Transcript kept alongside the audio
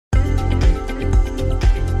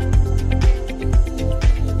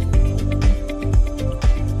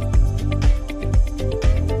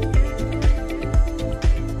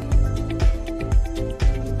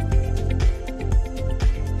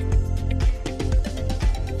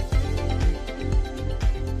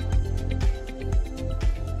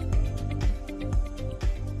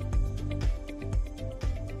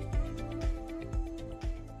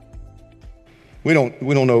We don't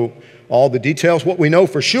know all the details. What we know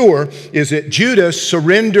for sure is that Judas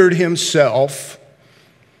surrendered himself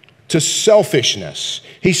to selfishness.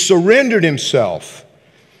 He surrendered himself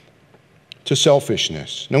to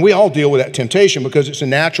selfishness. Now, we all deal with that temptation because it's a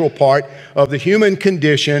natural part of the human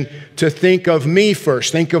condition to think of me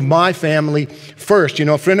first, think of my family first. You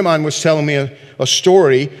know, a friend of mine was telling me a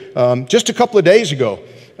story just a couple of days ago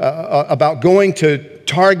about going to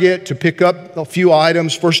Target to pick up a few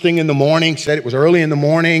items first thing in the morning. Said it was early in the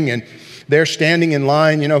morning, and they're standing in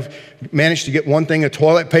line, you know, managed to get one thing of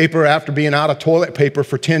toilet paper after being out of toilet paper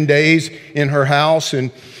for 10 days in her house.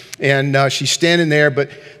 And she's standing there, but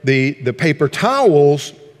the paper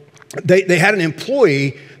towels, they had an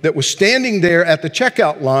employee that was standing there at the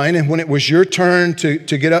checkout line, and when it was your turn to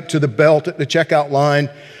get up to the belt at the checkout line,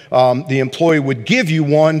 the employee would give you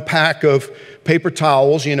one pack of paper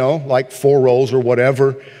towels, you know, like 4 rolls or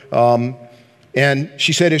whatever. And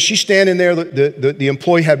she said as she's standing there, the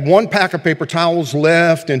employee had one pack of paper towels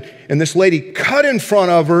left, and this lady cut in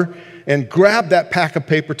front of her and grabbed that pack of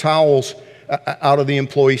paper towels out of the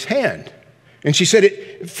employee's hand. And she said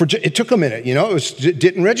it took a minute, you know, it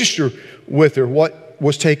didn't register with her what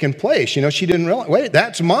was taking place. You know, she didn't realize, wait,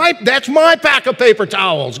 that's my pack of paper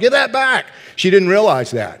towels, give that back. She didn't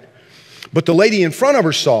realize that. But the lady in front of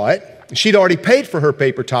her saw it. She'd already paid for her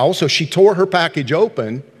paper towel, so she tore her package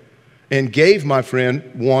open and gave my friend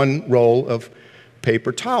one roll of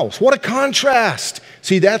paper towels. What a contrast.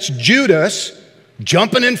 See, that's Judas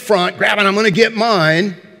jumping in front, grabbing, I'm going to get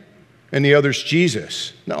mine. And the other's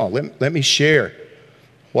Jesus. No, let me share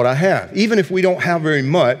what I have. Even if we don't have very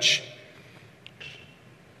much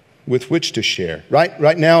with which to share.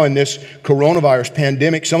 Right now in this coronavirus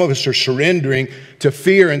pandemic, some of us are surrendering to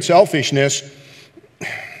fear and selfishness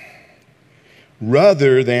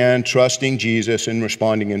rather than trusting Jesus and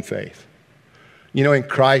responding in faith. You know, in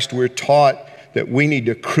Christ, we're taught that we need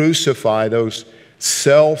to crucify those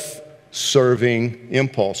self-serving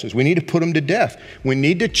impulses. We need to put them to death. We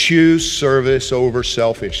need to choose service over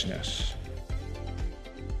selfishness.